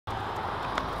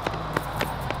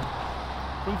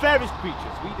from fairest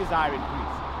creatures we desire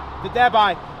increase, that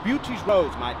thereby beauty's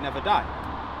rose might never die.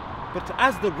 But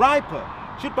as the riper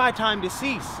should by time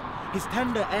decease, his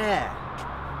tender air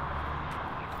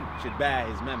should bear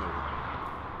his memory.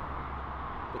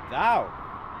 But thou,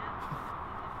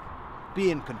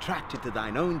 being contracted to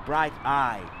thine own bright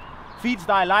eye, feeds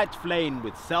thy light flame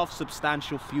with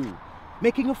self-substantial fuel,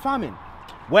 making a famine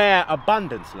where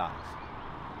abundance lies.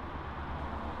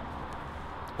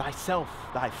 Thyself,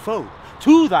 thy foe,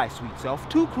 to thy sweet self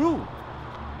too cruel.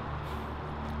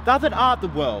 Thou that art the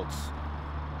world's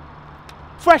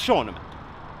fresh ornament,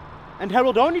 and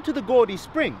herald only to the gaudy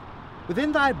spring,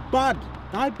 within thy bud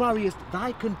thou buryest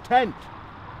thy content.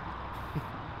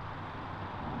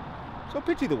 So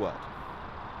pity the world,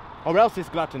 or else this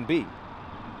glutton be,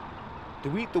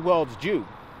 to eat the world's due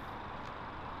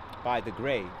by the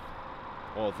grave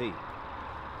or thee.